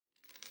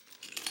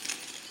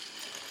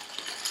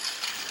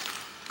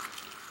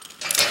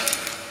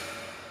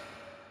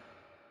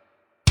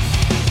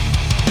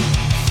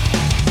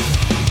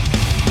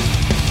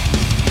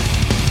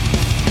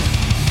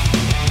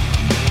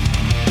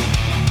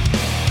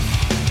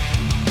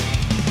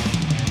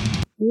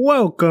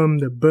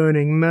Welcome to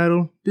Burning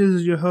Metal. This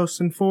is your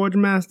host and Forge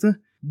Master,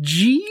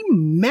 G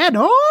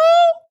Metal.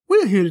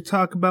 We're here to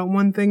talk about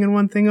one thing and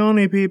one thing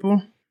only,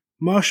 people.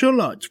 Martial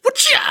arts.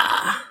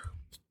 Whatcha?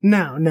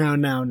 Now.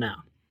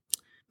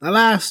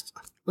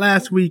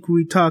 Last week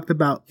we talked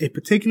about a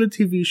particular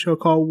TV show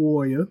called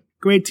Warrior.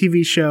 Great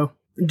TV show.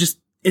 It's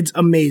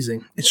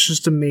amazing. It's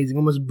just amazing.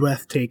 Almost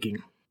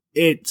breathtaking.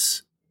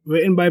 It's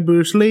written by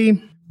Bruce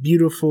Lee.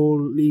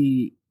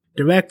 Beautifully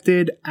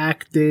directed,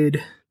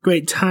 acted,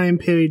 great time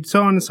period,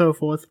 so on and so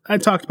forth. I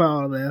talked about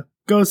all of that.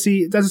 Go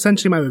see, that's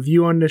essentially my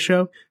review on the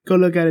show. Go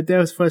look at it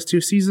there, the first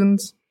 2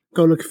 seasons.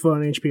 Go look for it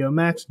on HBO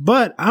Max.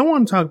 But I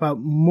want to talk about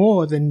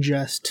more than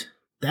just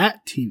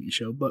that TV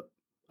show, but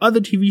other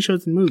TV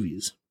shows and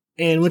movies.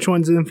 And which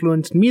ones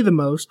influenced me the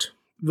most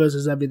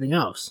versus everything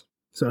else.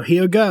 So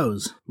here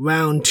goes.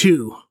 Round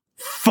 2.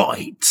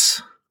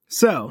 Fights.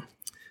 So,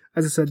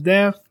 as I said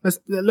there,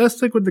 let's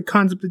stick with the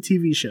concept of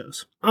TV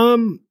shows.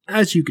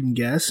 As you can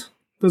guess,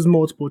 there's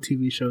multiple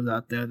TV shows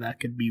out there that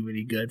could be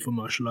really good for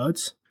martial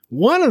arts.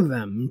 One of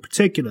them, in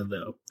particular,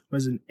 though,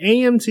 was an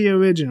AMC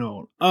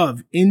original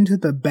of Into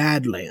the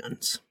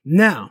Badlands.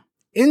 Now,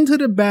 Into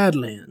the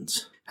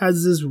Badlands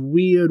has this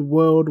weird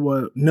world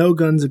where no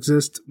guns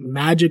exist,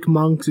 magic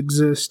monks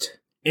exist,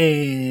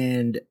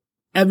 and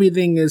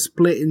everything is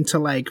split into,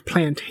 like,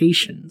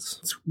 plantations.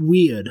 It's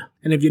weird.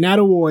 And if you're not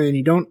a warrior and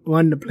you don't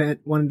run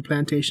one of the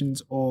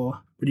plantations, or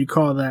what do you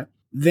call that,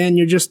 then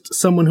you're just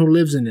someone who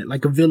lives in it,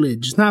 like a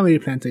village. It's not really a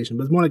plantation,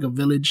 but it's more like a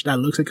village that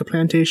looks like a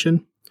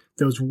plantation.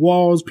 There's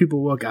walls,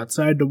 people work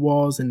outside the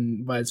walls,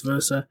 and vice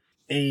versa.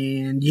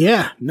 And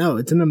yeah, no,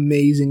 it's an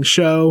amazing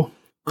show.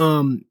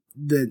 All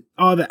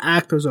the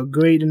actors are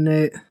great in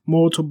it.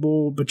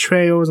 Multiple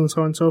betrayals and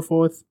so on and so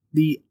forth.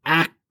 The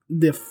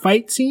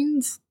fight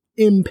scenes,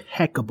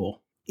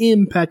 impeccable.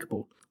 It's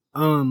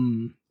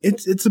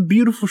a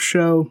beautiful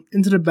show.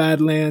 Into the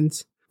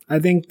Badlands. I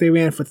think they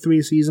ran for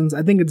 3 seasons.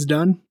 I think it's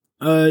done.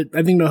 I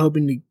think they're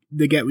hoping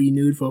to get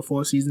renewed for a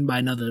 4th season by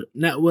another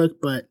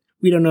network, but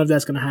we don't know if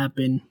that's going to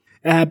happen.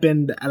 It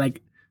happened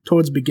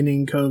towards the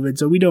beginning of COVID,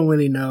 so we don't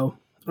really know.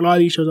 A lot of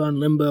these shows are on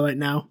limbo right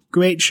now.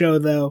 Great show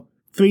though.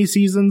 3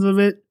 seasons of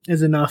it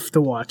is enough to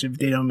watch if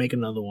they don't make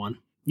another one.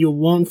 You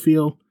won't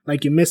feel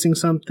like you're missing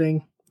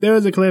something. There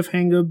is a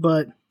cliffhanger,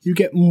 but you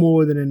get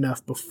more than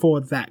enough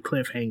before that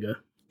cliffhanger.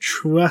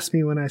 Trust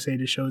me when I say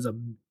the show is a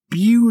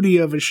beauty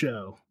of a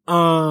show.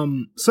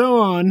 There's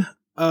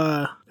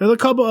a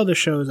couple other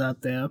shows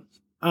out there.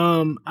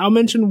 I'll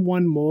mention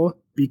one more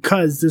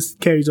because this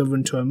carries over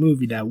into a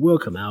movie that will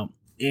come out,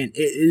 and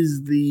it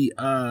is the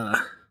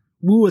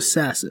Wu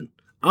Assassin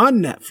on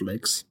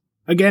Netflix.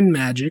 Again,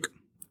 magic.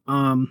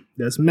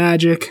 There's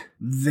magic.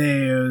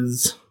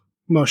 There's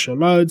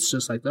martial arts,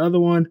 just like the other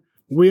one.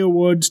 Real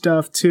world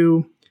stuff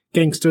too.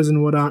 Gangsters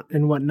and whatnot,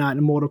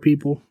 immortal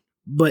people.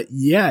 But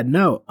yeah,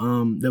 no.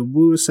 The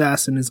Wu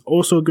Assassin is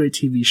also a great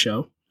TV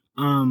show.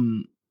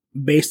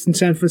 Based in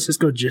San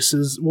Francisco, just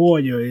as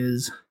Warrior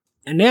is.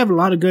 And they have a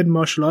lot of good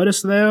martial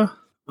artists there.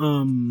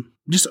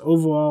 Just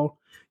overall,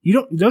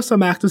 there's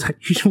some actors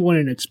that you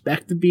wouldn't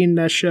expect to be in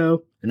that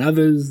show, and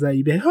others that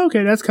you'd be like,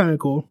 okay, that's kind of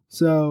cool.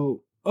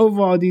 So,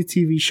 overall, these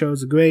TV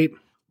shows are great.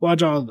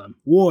 Watch all of them.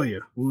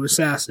 Warrior, Wu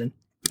Assassin,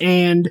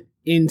 and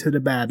Into the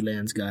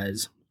Badlands,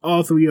 guys.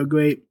 All 3 are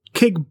great.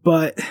 Kick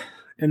butt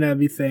and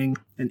everything.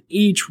 And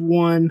each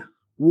one,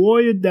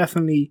 Warrior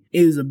definitely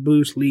is a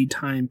Bruce Lee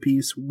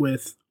timepiece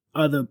with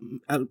other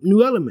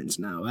new elements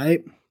now,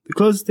 right? The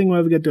closest thing we'll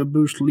ever get to a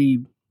Bruce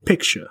Lee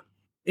picture.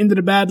 Into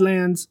the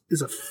Badlands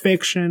is a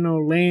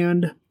fictional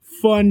land,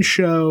 fun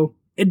show.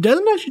 It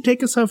doesn't actually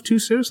take itself too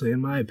seriously,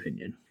 in my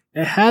opinion.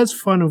 It has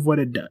fun of what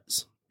it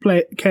does.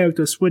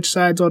 Characters switch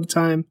sides all the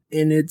time,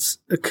 and it's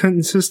a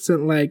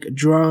consistent,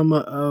 drama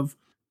of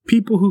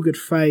people who could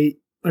fight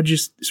are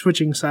just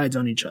switching sides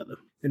on each other.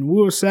 And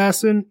Wu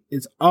Assassin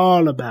is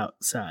all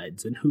about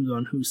sides and who's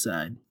on whose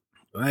side.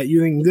 Right?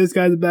 You think this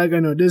guy's a bad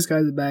guy? No, this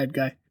guy's a bad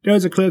guy.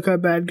 There's a clear-cut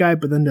bad guy,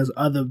 but then there's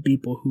other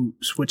people who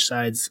switch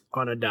sides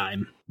on a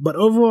dime. But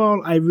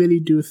overall, I really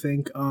do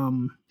think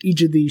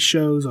each of these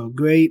shows are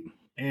great,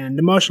 and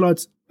the martial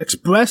arts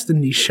expressed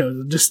in these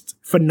shows are just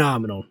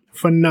phenomenal.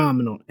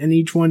 And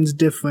each one's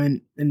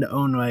different in their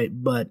own right,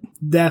 but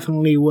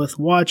definitely worth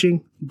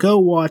watching. Go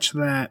watch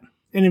that.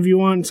 And if you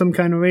want some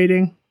kind of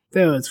rating,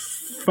 there is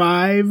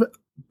 5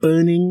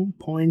 burning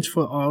points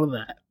for all of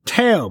that.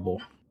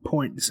 Terrible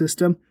point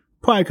system.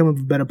 Probably come up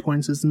with a better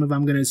point system if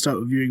I'm going to start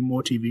reviewing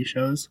more TV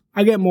shows.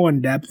 I get more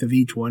in depth of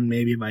each one,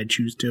 maybe, if I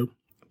choose to.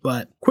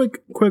 But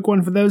quick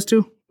one for those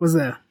 2 was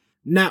there.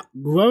 Now,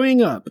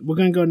 growing up, we're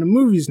going to go into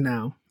movies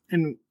now.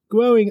 And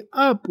growing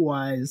up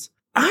wise,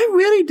 I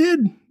really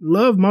did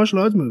love martial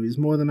arts movies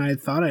more than I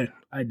thought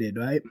I did,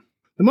 right?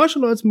 The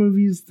martial arts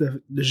movies,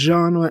 the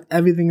genre,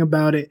 everything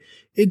about it,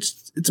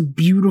 it's a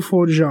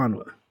beautiful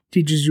genre.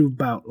 Teaches you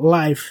about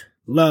life,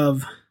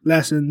 love,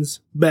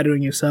 lessons,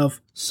 bettering yourself,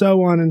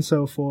 so on and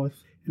so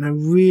forth. And I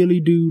really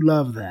do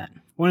love that.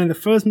 One of the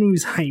first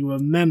movies I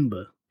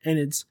remember, and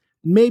it's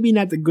maybe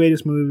not the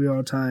greatest movie of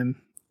all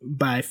time,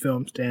 by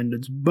film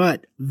standards,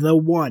 but the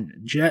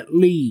one, Jet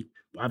Li.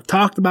 I've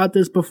talked about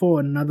this before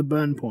in another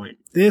burn point.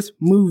 This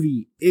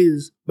movie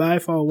is by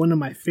far one of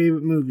my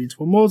favorite movies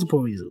for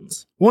multiple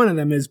reasons. One of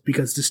them is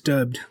because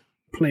Disturbed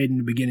played in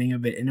the beginning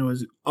of it, and it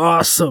was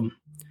awesome.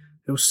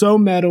 It was so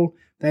metal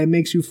that it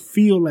makes you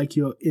feel like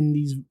you're in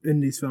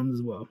these films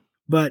as well.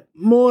 But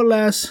more or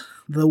less,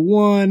 the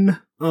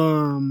one,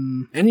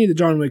 any of the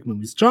John Wick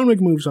movies. John Wick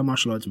movies are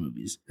martial arts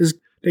movies.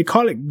 They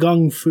call it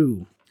Gung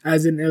Fu,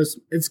 as in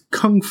it's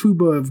Kung Fu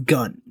but of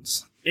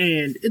guns.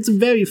 And it's a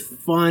very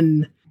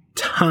fun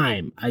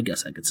time, I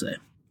guess I could say.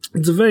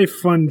 It's a very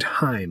fun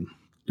time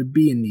to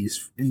be in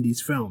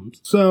these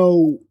films.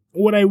 So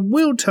what I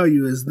will tell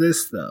you is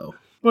this, though.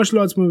 Martial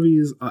arts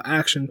movies are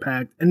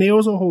action-packed, and they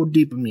also hold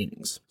deeper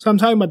meanings. So I'm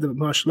talking about the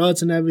martial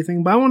arts and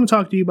everything, but I want to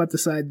talk to you about the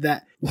side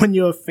that when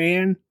you're a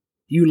fan,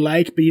 you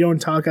like, but you don't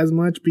talk as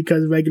much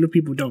because regular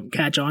people don't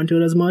catch on to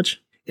it as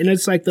much. And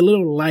it's like the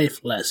little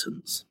life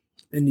lessons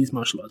in these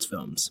martial arts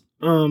films.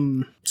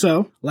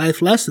 So, life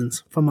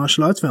lessons from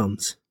martial arts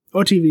films.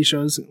 Or TV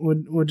shows,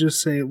 we'll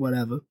just say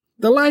whatever.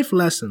 The life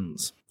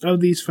lessons of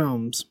these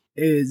films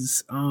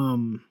is,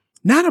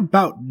 not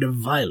about the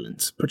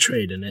violence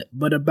portrayed in it,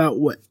 but about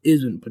what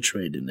isn't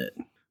portrayed in it,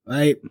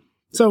 right?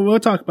 So we'll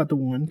talk about the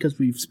one, because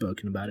we've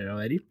spoken about it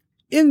already.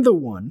 In the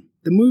one,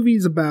 the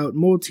movie's about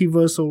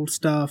multiversal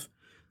stuff,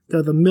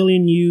 the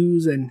million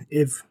yous, and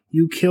if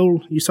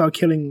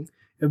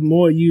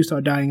more yous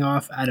start dying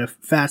off at a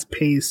fast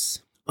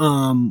pace,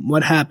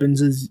 what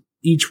happens is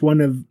each one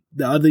of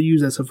the other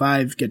yous that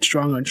survive get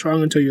stronger and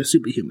stronger until you're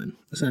superhuman,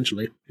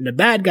 essentially. And the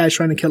bad guy's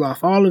trying to kill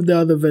off all of the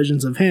other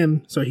versions of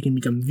him so he can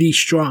become the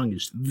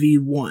strongest, the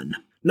one.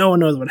 No one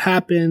knows what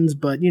happens,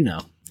 but,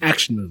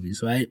 action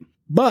movies, right?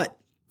 But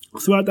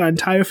throughout the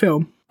entire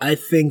film, I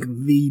think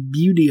the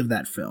beauty of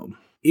that film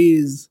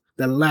is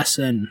the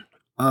lesson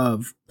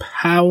of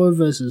power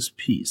versus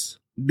peace.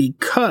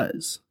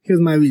 Because,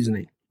 here's my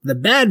reasoning. The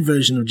bad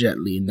version of Jet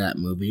Li in that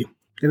movie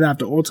is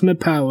after ultimate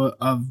power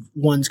of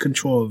one's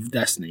control of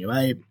destiny,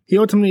 right? He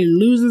ultimately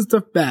loses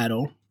the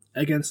battle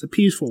against the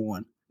peaceful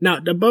one. Now,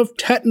 they're both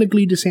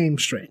technically the same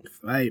strength,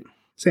 right?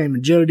 Same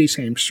agility,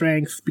 same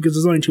strength, because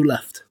there's only two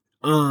left.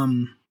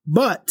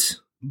 But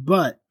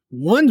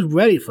one's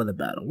ready for the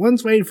battle.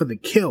 One's ready for the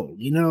kill,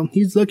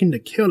 He's looking to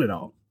kill it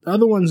all. The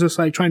other one's just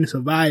like trying to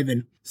survive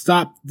and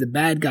stop the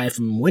bad guy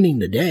from winning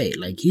the day.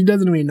 Like, he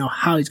doesn't really know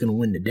how he's going to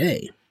win the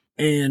day.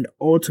 And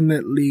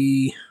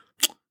ultimately,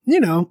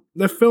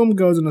 the film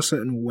goes in a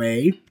certain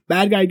way.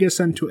 Bad guy gets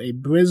sent to a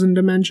prison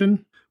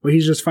dimension where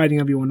he's just fighting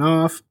everyone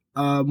off,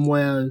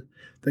 where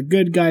the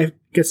good guy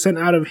gets sent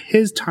out of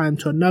his time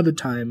to another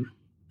time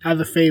as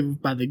a favor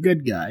by the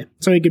good guy,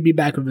 so he could be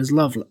back with his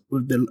love,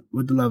 with the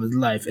love of his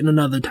life in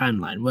another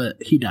timeline where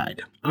he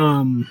died.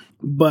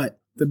 But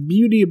the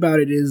beauty about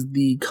it is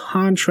the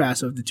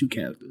contrast of the two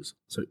characters.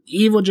 So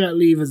evil Jet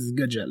Li versus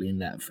good Jet Li in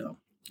that film.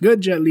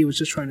 Good Jet Li was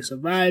just trying to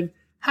survive,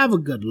 have a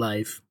good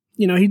life.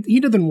 He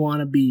doesn't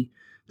want to be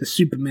the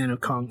Superman of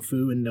Kung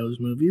Fu in those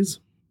movies.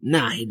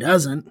 Nah, he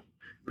doesn't.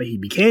 But he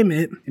became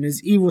it, and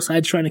his evil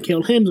side's trying to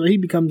kill him, so he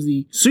becomes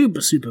the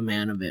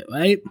Superman of it,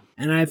 right?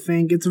 And I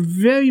think it's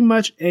very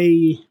much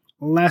a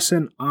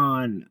lesson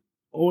on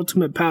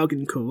ultimate power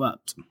can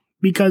corrupt.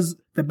 Because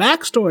the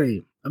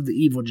backstory of the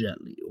evil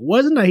Jet Li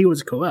wasn't that he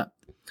was corrupt.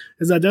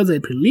 It's that there's a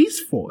police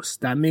force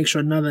that makes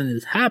sure nothing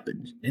has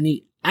happened. And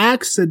he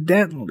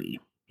accidentally,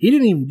 I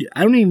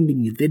don't even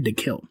think he did the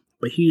kill.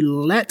 But he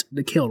let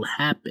the kill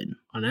happen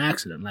on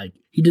accident. Like,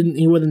 he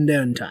wasn't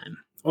there in time.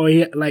 Or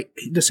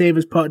to save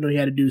his partner, he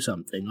had to do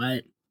something,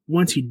 right?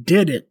 Once he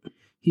did it,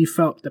 he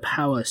felt the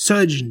power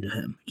surge into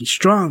him. He's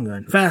stronger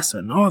and faster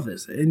and all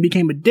this, and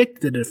became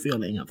addicted to the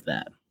feeling of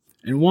that.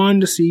 And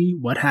wanted to see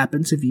what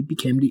happens if he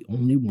became the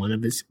only one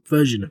of his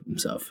version of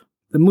himself.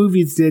 The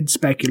movies did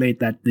speculate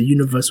that the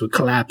universe would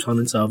collapse on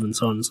itself and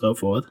so on and so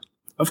forth.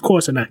 Of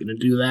course, they're not going to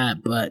do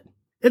that, but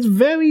it's a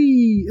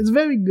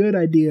very good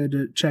idea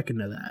to check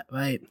into that,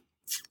 right?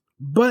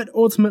 But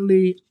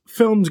ultimately,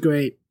 film's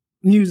great.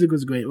 Music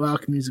was great.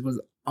 Rock music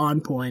was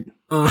on point.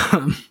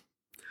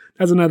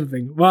 That's another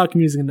thing. Rock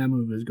music in that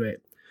movie was great.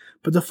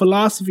 But the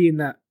philosophy in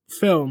that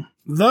film,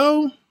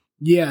 though,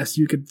 yes,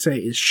 you could say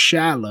is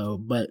shallow,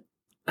 but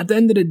at the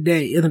end of the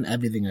day, isn't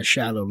everything a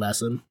shallow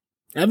lesson?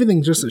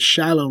 Everything's just a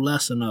shallow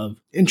lesson of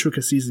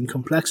intricacies and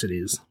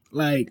complexities.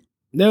 Like,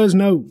 there is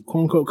no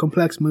quote-unquote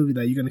complex movie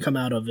that you're going to come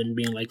out of and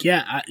being like,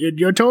 yeah,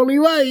 you're totally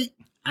right.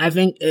 I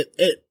think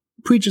it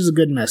preaches a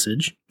good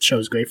message,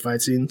 shows great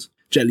fight scenes.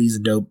 Jet Li's a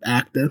dope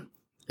actor,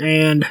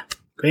 and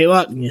great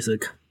rock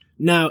music.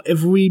 Now,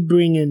 if we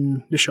bring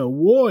in the show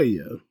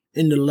Warrior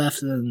in the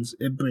lessons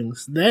it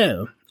brings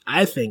there,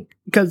 I think,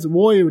 because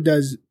Warrior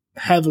does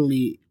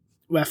heavily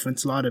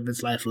reference a lot of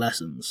its life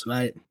lessons,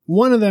 right?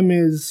 One of them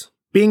is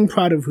being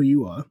proud of who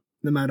you are,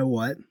 no matter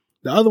what.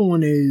 The other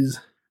one is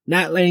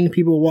not letting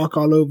people walk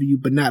all over you,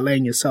 but not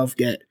letting yourself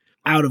get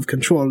out of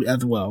control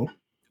as well.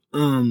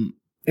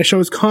 It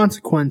shows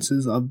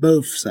consequences of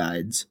both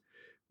sides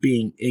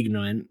being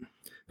ignorant.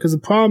 Because the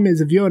problem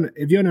is, if you're in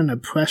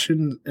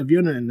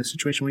a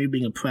situation where you're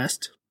being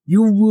oppressed,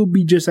 you will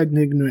be just as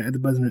ignorant as the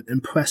person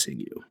impressing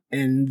you.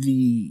 And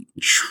the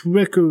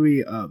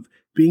trickery of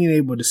being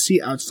able to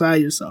see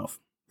outside yourself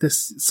to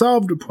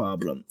solve the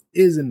problem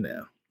isn't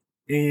there.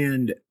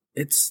 And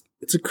it's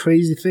a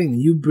crazy thing.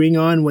 You bring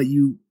on what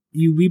you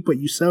reap what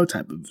you sow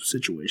type of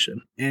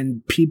situation.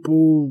 And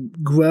people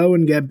grow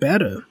and get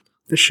better.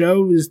 The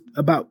show is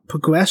about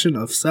progression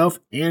of self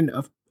and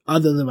of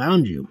others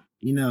around you.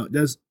 You know,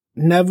 there's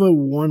never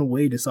one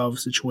way to solve a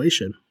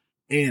situation.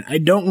 And I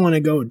don't want to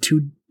go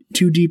too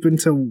deep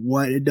into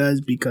what it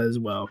does because,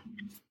 well,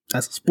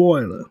 that's a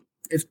spoiler.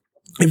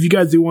 If you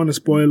guys do want a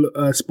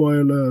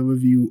spoiler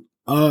review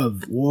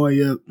of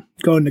Warrior,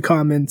 go in the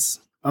comments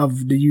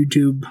of the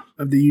YouTube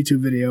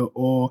video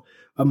or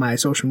of my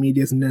social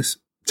medias and just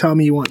tell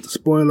me you want the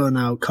spoiler and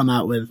I'll come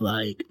out with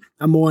like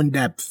a more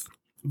in-depth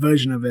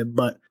version of it.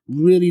 But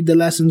really the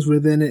lessons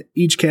within it,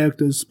 each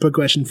character's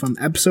progression from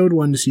episode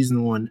 1 to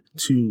season 1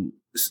 to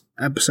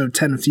episode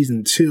 10 of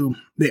season 2,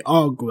 they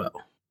all grow.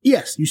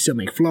 Yes, you still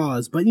make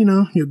flaws, but you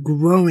know, you're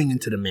growing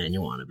into the man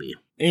you want to be.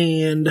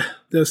 And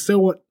there's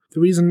still the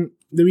reason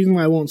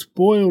why I won't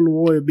spoil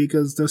Warrior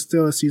because there's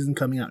still a season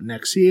coming out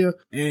next year,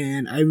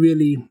 and I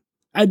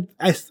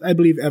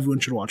believe everyone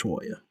should watch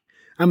Warrior.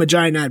 I'm a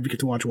giant advocate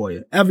to watch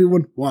Warrior.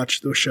 Everyone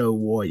watch the show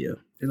Warrior.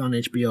 It's on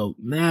HBO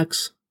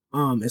Max.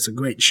 It's a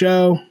great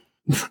show.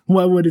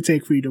 What would it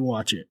take for you to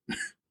watch it?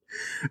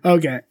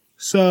 Okay,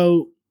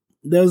 so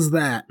there's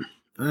that.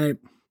 Alright,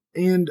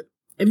 and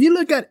if you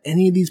look at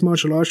any of these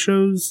martial arts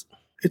shows,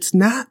 it's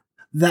not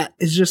that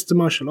it's just the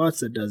martial arts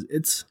that does it.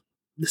 It's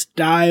the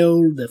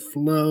style, the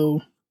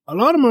flow. A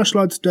lot of martial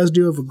arts does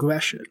deal with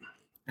aggression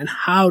and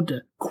how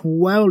to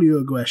quell your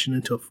aggression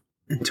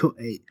into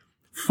a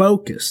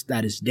focus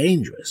that is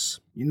dangerous.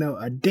 You know,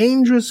 a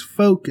dangerous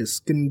focus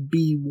can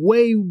be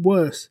way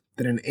worse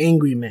than an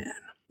angry man.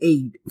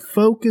 A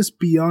focus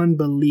beyond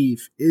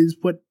belief is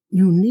what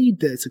you need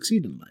to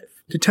succeed in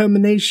life.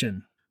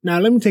 Determination. Now,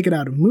 let me take it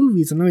out of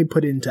movies and let me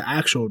put it into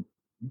actual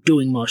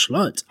doing martial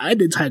arts. I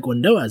did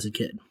Taekwondo as a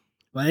kid,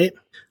 right?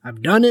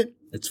 I've done it.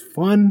 It's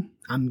fun.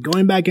 I'm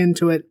going back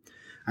into it.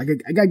 I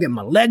gotta get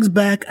my legs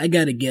back. I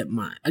gotta get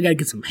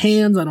some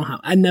hands.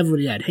 I never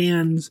really had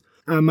hands.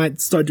 I might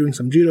start doing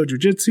some judo,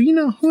 jiu-jitsu. You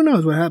know, who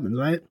knows what happens,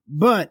 right?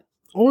 But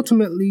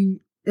ultimately,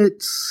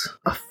 it's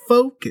a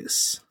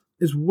focus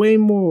is way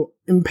more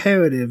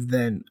imperative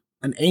than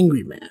an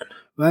angry man,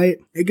 right?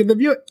 Because if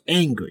you're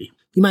angry,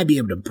 you might be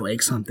able to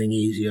break something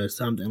easy or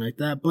something like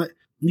that, but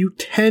you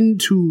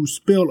tend to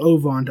spill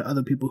over onto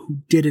other people who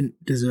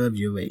didn't deserve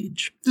your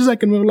rage. Just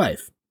like in real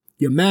life.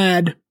 You're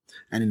mad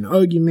and in an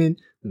argument,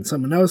 and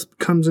someone else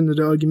comes into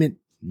the argument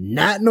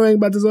not knowing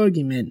about this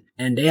argument,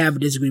 and they have a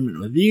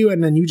disagreement with you,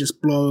 and then you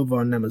just blow over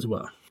on them as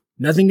well.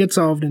 Nothing gets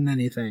solved in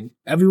anything.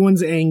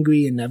 Everyone's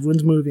angry and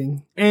everyone's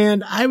moving.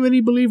 And I really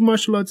believe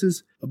martial arts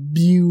is a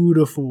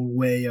beautiful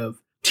way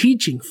of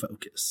teaching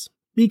focus.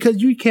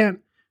 Because you can't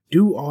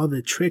do all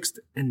the tricks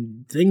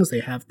and things they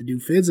have to do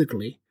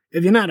physically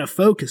if you're not a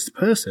focused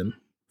person.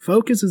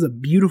 Focus is a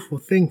beautiful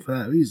thing for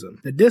that reason.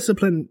 The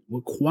discipline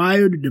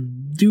required to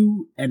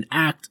do and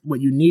act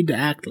what you need to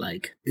act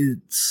like,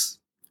 it's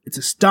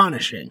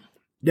astonishing.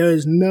 There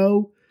is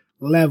no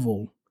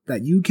level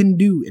that you can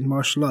do in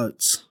martial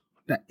arts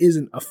that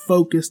isn't a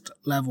focused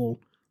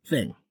level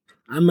thing.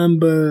 I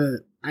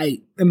remember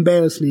I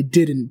embarrassingly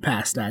didn't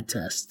pass that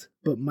test,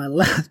 but my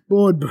last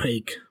board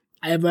break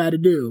I ever had to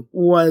do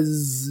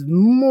was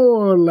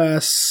more or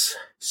less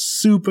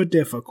super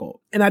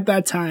difficult. And at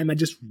that time, I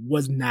just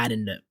was not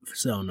in the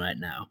zone right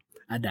now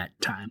at that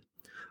time.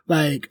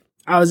 Like,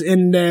 I was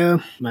in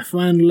there, my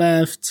friend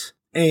left,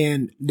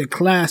 and the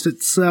class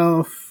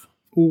itself,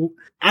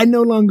 I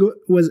no longer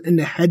was in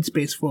the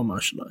headspace for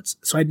martial arts.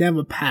 So I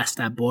never passed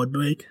that board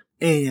break.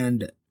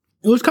 And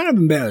it was kind of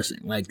embarrassing.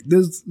 Like,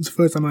 this is the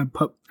first time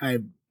I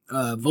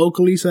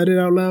vocally said it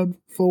out loud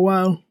for a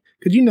while.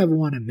 Because you never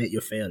want to admit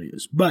your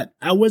failures. But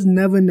I was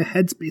never in the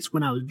headspace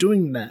when I was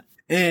doing that.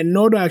 And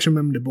nor do I actually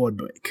remember the board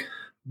break.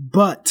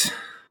 But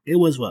it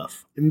was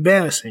rough.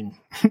 Embarrassing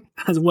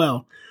as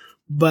well.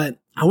 But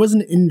I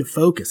wasn't in the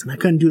focus and I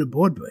couldn't do the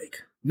board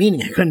break.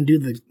 Meaning I couldn't do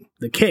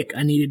the kick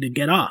I needed to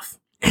get off.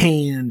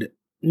 And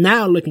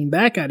now looking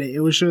back at it,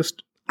 it was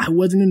just, I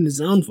wasn't in the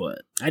zone for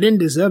it. I didn't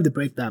deserve to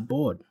break that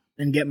board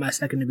and get my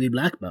second degree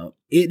black belt.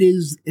 It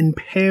is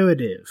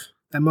imperative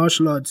that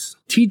martial arts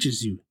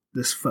teaches you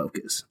this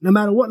focus, no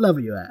matter what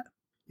level you're at.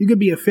 You could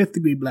be a 5th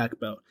degree black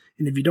belt,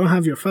 and if you don't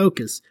have your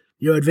focus,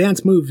 your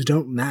advanced moves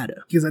don't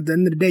matter. Because at the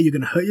end of the day, you're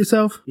going to hurt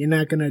yourself. You're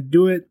not going to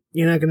do it.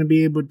 You're not going to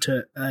be able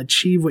to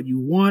achieve what you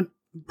want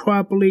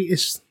properly.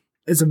 It's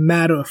a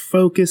matter of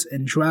focus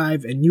and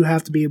drive, and you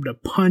have to be able to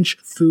punch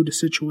through the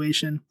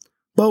situation.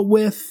 But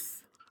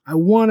with, I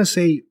want to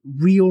say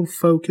real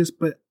focus,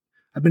 but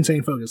I've been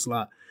saying focus a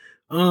lot.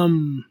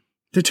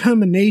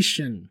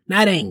 Determination,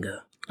 not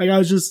anger. Like, I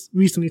was just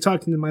recently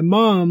talking to my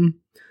mom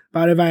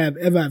about if I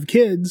ever have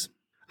kids,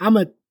 I'm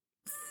going to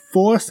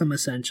force them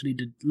essentially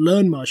to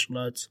learn martial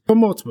arts for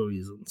multiple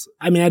reasons.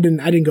 I mean, I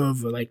didn't go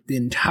over like the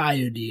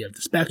entirety of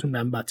the spectrum that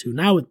I'm about to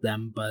now with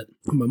them, but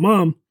with my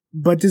mom,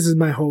 But this is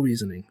my whole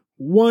reasoning.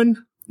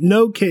 One,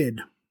 no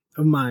kid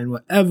of mine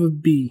will ever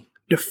be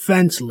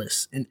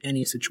defenseless in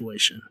any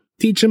situation.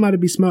 Teach them how to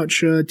be smart,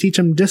 sure. Teach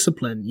them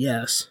discipline,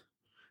 yes.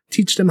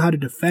 Teach them how to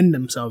defend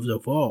themselves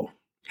overall.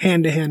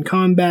 Hand-to-hand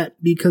combat,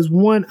 because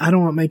one, I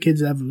don't want my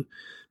kids to ever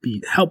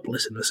be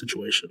helpless in a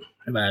situation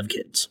if I have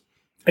kids.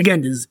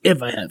 Again, this is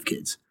if I have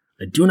kids.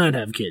 I do not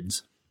have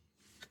kids.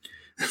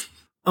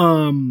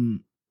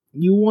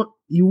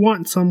 You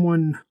want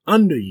someone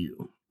under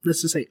you,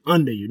 let's just say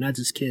under you, not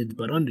just kids,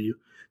 but under you,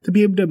 to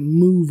be able to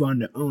move on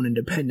their own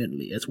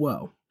independently as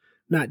well.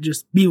 Not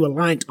just be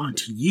reliant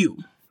onto you.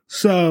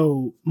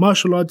 So,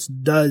 martial arts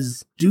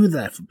does do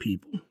that for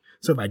people.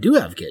 So if I do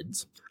have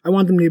kids, I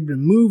want them to be able to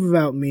move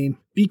without me,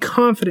 be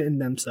confident in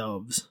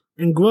themselves,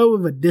 and grow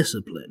with a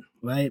discipline,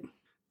 right?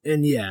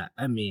 And yeah,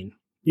 I mean,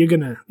 you're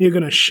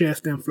gonna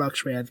shift and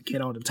fluctuate as a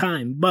kid all the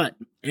time, but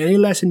any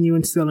lesson you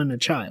instill in a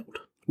child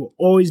will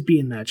always be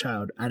in that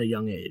child at a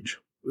young age.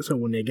 So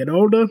when they get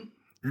older,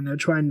 and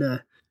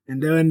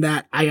they're in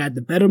that I got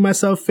to better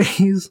myself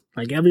phase,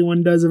 like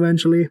everyone does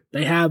eventually,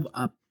 they have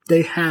a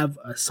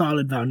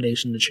solid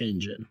foundation to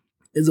change in.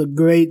 It's a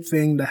great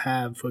thing to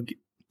have for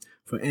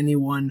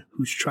anyone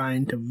who's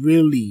trying to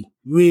really,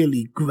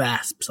 really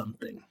grasp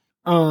something.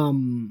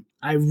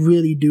 I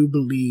really do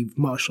believe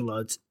martial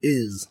arts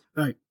is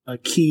a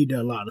key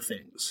to a lot of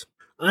things.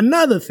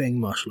 Another thing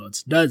martial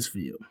arts does for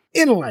you,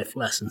 in life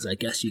lessons, I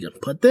guess you can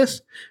put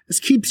this, is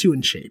keeps you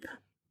in shape.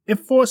 It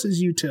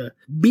forces you to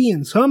be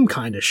in some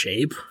kind of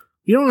shape.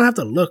 You don't have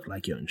to look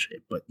like you're in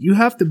shape, but you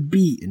have to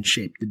be in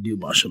shape to do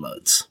martial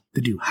arts.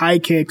 To do high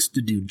kicks,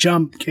 to do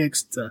jump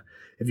kicks,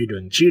 if you're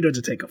doing judo,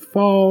 to take a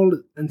fall,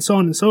 and so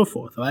on and so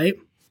forth, right?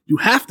 You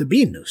have to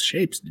be in those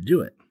shapes to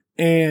do it.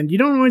 And you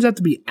don't always have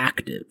to be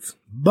active.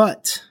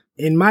 But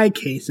in my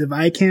case, if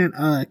I can't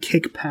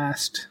kick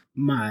past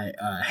my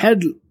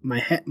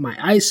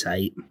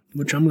eyesight,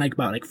 which I'm about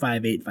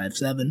 5'8",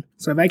 5'7",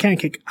 so if I can't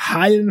kick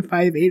higher than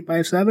 5'8",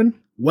 5'7",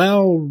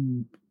 well,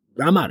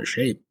 I'm out of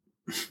shape.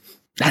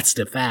 That's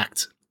the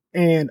fact.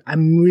 And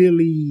I'm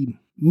really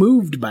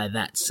moved by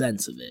that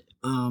sense of it.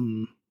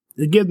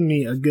 It gives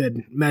me a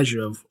good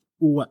measure of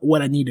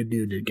what I need to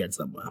do to get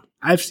somewhere.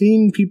 I've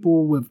seen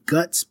people with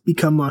guts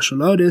become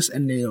martial artists,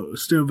 and they're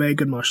still very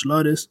good martial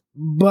artists.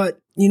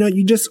 But,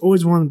 you just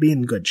always want to be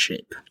in good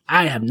shape.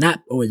 I have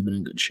not always been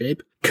in good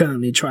shape.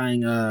 Currently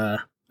trying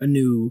a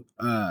new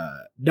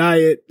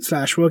diet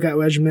 / workout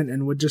regimen,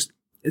 and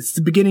it's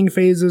the beginning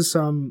phases,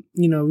 so I'm,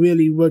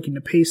 really working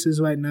the paces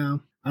right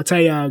now. I'll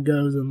tell you how it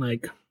goes in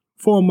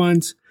 4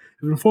 months.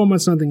 If in 4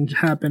 months nothing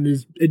happened,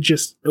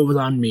 it was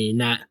on me,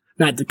 not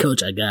the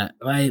coach I got,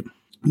 right?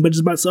 But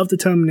it's about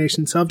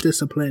self-determination,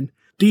 self-discipline,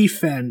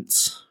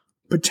 defense,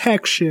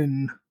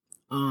 protection,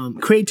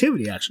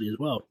 creativity actually as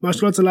well.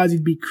 Martial arts allows you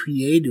to be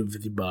creative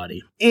with your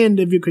body. And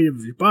if you're creative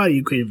with your body,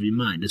 you're creative with your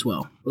mind as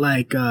well.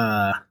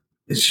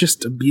 It's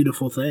just a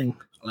beautiful thing.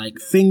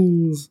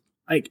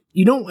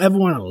 You don't ever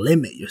want to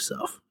limit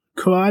yourself.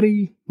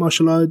 Karate,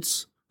 martial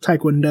arts,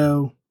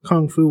 taekwondo,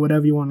 kung fu,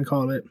 whatever you want to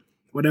call it,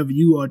 whatever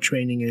you are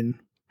training in,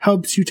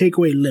 helps you take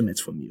away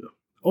limits from you.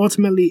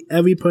 Ultimately,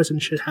 every person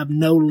should have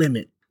no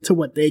limit to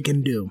what they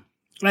can do.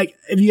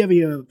 If you ever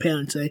hear a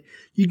parent say,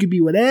 you can be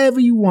whatever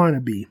you want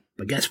to be,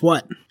 but guess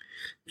what?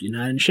 If you're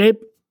not in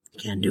shape, you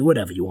can't do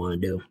whatever you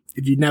want to do.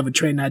 If you never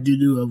trained how to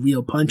do a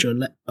real punch or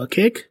a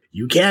kick,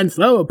 you can't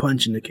throw a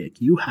punch and a kick.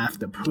 You have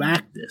to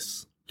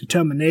practice.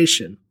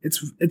 Determination.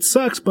 It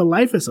sucks, but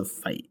life is a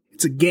fight.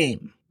 It's a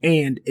game.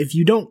 And if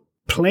you don't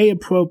play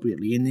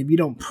appropriately, and if you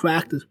don't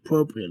practice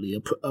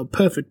appropriately, a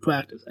perfect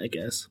practice, I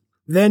guess,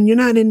 then you're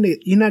not going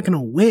to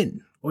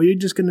win, or you're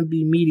just going to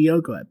be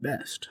mediocre at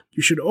best.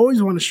 You should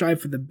always want to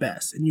strive for the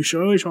best, and you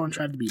should always want to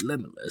try to be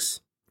limitless.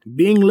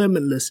 Being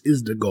limitless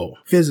is the goal,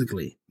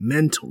 physically,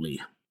 mentally.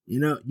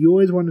 You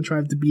always want to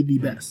try to be the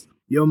best.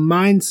 Your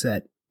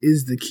mindset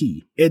is the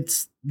key.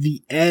 It's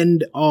the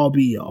end all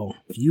be all.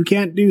 If you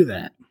can't do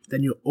that,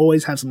 then you'll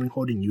always have something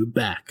holding you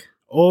back.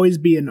 Always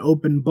be an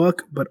open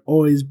book, but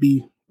always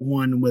be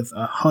one with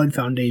a hard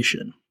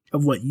foundation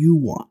of what you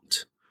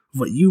want,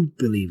 what you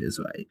believe is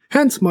right.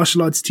 Hence,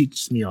 martial arts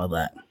teaches me all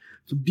that.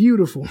 It's a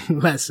beautiful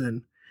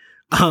lesson.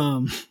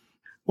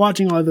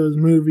 Watching all those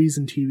movies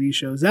and TV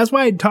shows, that's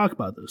why I talk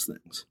about those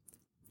things.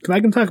 Because I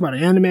can talk about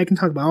anime, I can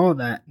talk about all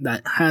that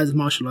has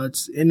martial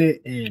arts in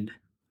it, and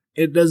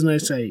it doesn't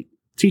necessarily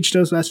teach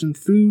those lessons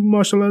through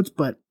martial arts,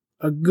 but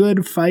a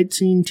good fight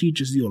scene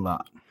teaches you a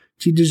lot.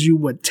 Teaches you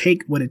what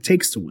it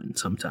takes to win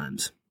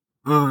sometimes.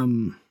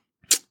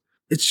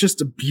 It's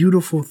just a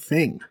beautiful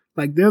thing.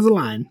 There's a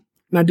line.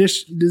 Now,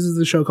 this is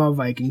a show called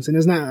Vikings, and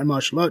it's not a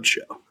martial arts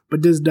show,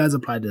 but this does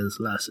apply to this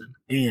lesson.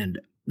 And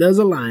there's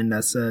a line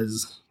that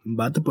says, I'm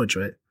about to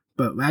butcher it,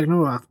 but Ragnar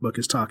Lothbrok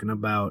is talking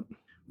about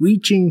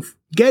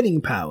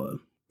getting power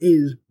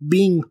is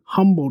being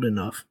humbled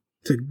enough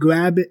to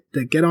grab it,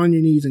 to get on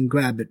your knees and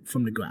grab it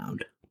from the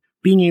ground.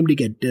 Being able to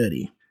get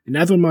dirty. And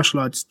that's what martial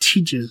arts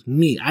teaches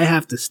me. I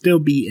have to still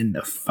be in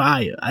the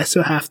fire. I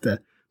still have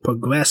to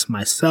progress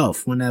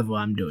myself whenever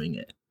I'm doing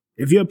it.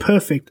 If you're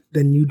perfect,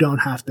 then you don't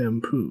have to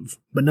improve.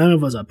 But none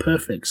of us are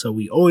perfect, so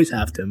we always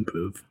have to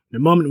improve. The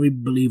moment we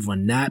believe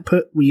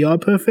we are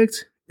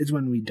perfect is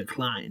when we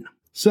decline.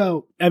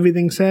 So,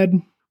 everything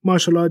said,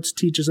 martial arts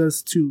teaches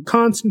us to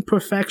constant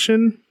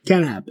perfection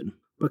can happen,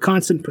 but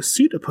constant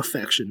pursuit of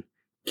perfection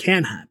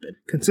can happen.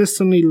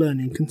 Consistently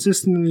learning,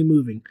 consistently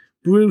moving.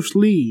 Bruce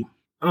Lee,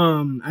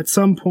 at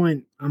some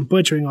point, I'm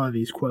butchering all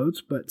these quotes,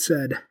 but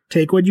said,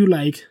 take what you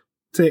like,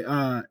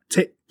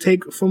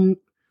 take from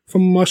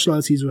martial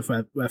arts he's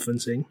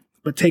referencing,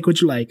 but take what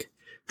you like,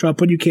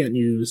 drop what you can't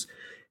use,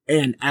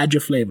 and add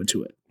your flavor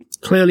to it.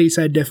 Clearly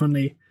said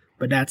differently,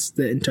 but that's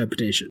the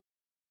interpretation.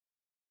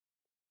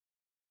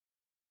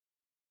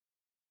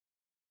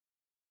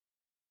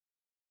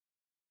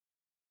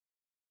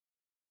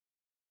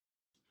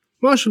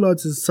 Martial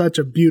arts is such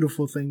a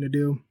beautiful thing to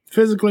do.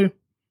 Physically,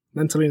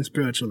 mentally, and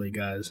spiritually,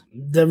 guys.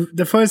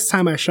 The first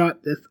time I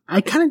shot this,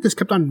 I kind of just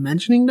kept on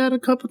mentioning that a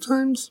couple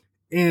times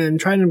and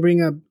trying to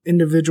bring up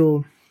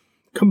individual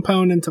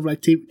components of like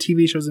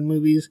TV shows and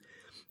movies.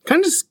 Kind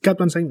of just kept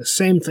on saying the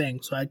same thing.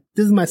 So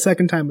this is my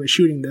second time with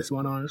shooting this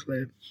one,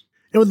 honestly.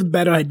 It was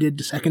better I did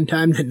the second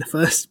time than the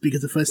first,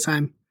 because the first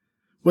time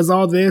was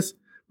all this,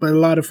 but a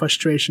lot of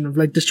frustration of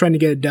like just trying to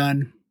get it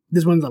done.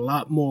 This one's a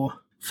lot more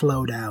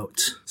flowed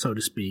out, so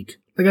to speak.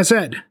 Like I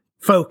said,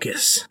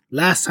 focus.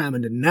 Last time I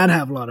did not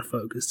have a lot of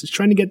focus. Just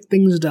trying to get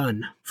things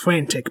done.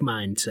 Frantic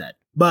mindset.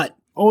 But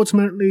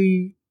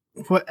ultimately,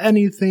 for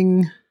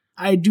anything,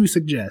 I do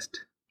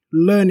suggest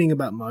learning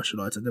about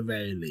martial arts at the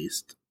very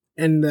least.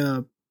 And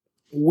the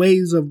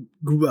ways of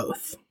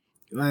growth,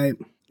 right?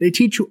 They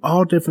teach you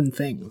all different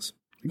things.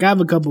 Like I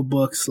have a couple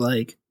books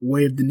like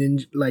Way of the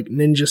Ninja, like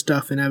ninja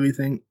stuff and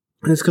everything.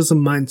 And it's because of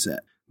mindset.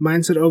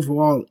 Mindset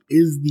overall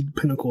is the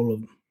pinnacle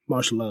of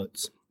martial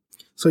arts.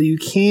 So you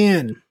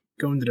can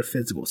go into the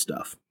physical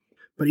stuff.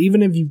 But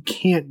even if you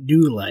can't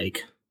do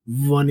like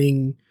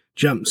running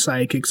jump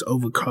sidekicks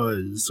over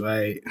cars,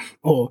 right?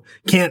 Or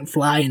can't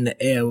fly in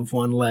the air with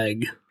one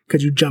leg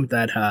because you jump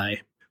that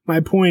high. My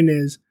point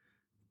is,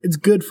 it's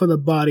good for the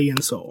body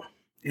and soul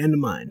and the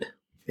mind.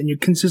 And you're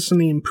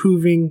consistently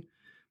improving.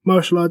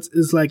 Martial arts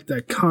is like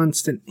the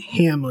constant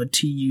hammer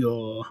to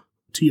your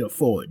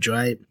forge,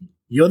 right?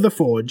 You're the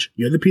forge,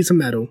 you're the piece of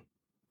metal,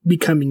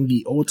 becoming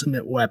the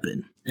ultimate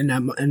weapon.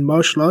 And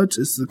martial arts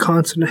is the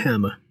constant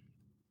hammer,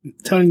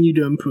 telling you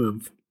to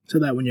improve, so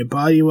that when your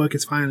body work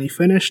is finally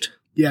finished,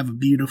 you have a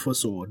beautiful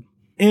sword.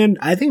 And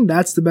I think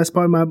that's the best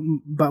part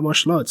about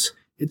martial arts.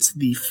 It's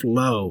the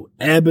flow,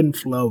 ebb and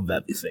flow of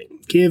everything.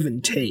 Give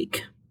and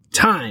take.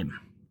 Time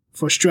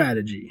for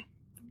strategy,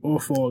 or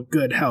for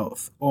good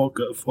health, or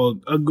for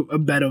a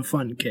better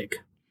fun kick,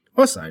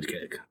 or side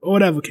kick, or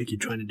whatever kick you're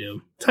trying to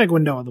do.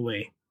 Taekwondo all the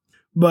way.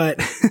 But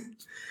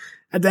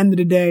at the end of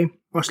the day,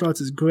 martial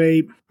arts is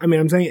great. I mean,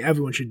 I'm saying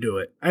everyone should do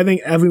it. I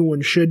think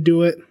everyone should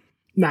do it.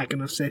 Not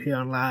gonna sit here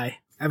and lie.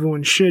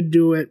 Everyone should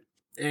do it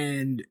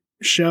and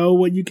show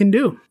what you can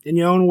do in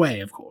your own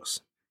way, of course.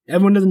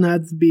 Everyone doesn't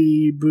have to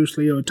be Bruce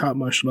Lee or a top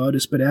martial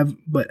artist,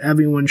 but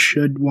everyone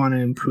should want to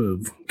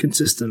improve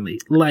consistently,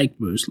 like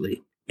Bruce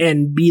Lee,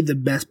 and be the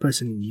best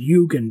person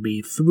you can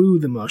be through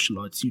the martial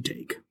arts you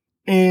take.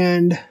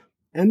 And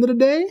end of the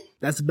day,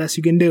 that's the best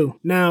you can do.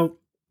 Now,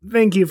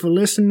 thank you for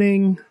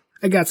listening.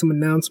 I got some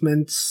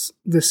announcements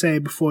to say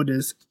before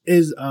this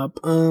is up.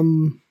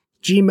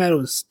 G-Metal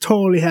is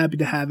totally happy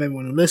to have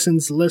everyone who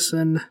listens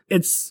listen.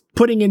 It's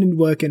putting in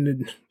work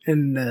and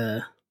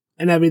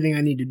everything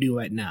I need to do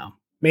right now.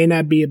 It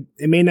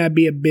may not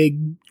be a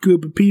big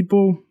group of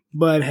people,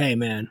 but hey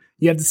man,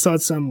 you have to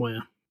start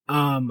somewhere.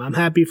 I'm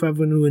happy for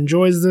everyone who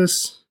enjoys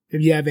this.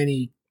 If you have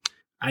any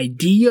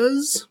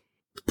ideas,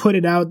 put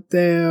it out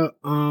there.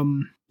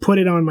 Put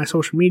it on my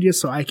social media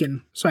so I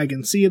can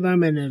see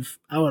them. And if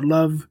I would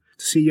love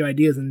to see your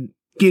ideas and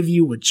give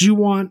you what you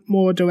want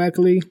more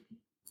directly,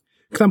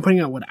 because I'm putting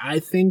out what I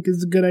think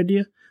is a good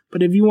idea.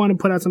 But if you want to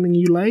put out something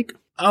you like,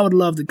 I would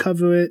love to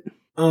cover it.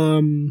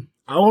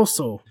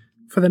 Also,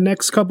 for the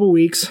next couple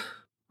weeks,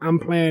 I'm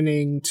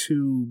planning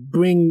to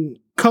bring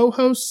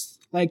co-hosts,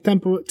 like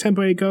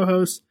temporary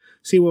co-hosts,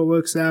 see what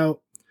works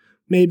out.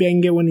 Maybe I can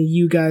get one of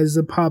you guys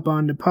to pop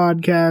on the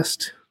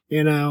podcast,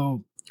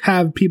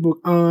 have people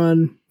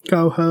on,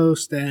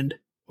 co-host,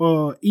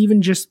 or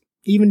even just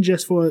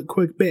for a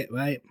quick bit,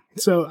 right?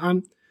 So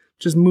I'm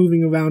just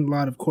moving around a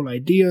lot of cool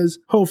ideas.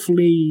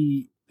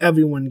 Hopefully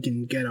everyone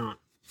can get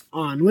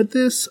on with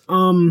this.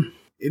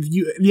 If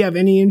you have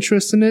any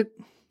interest in it,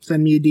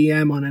 send me a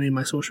DM on any of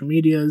my social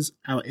medias.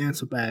 I'll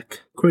answer back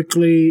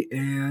quickly,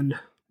 and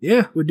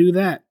yeah, we'll do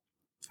that.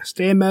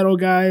 Stay metal,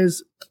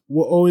 guys.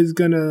 We're always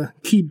gonna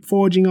keep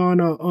forging on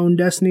our own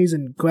destinies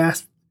and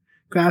grasp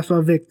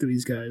our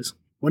victories, guys.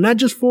 We're not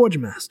just forge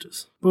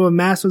masters, but we're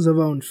masters of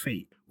our own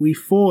fate. We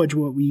forge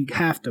what we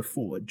have to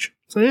forge.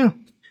 So yeah,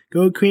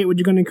 go create what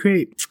you're gonna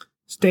create.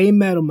 Stay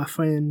metal, my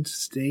friends.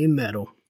 Stay metal.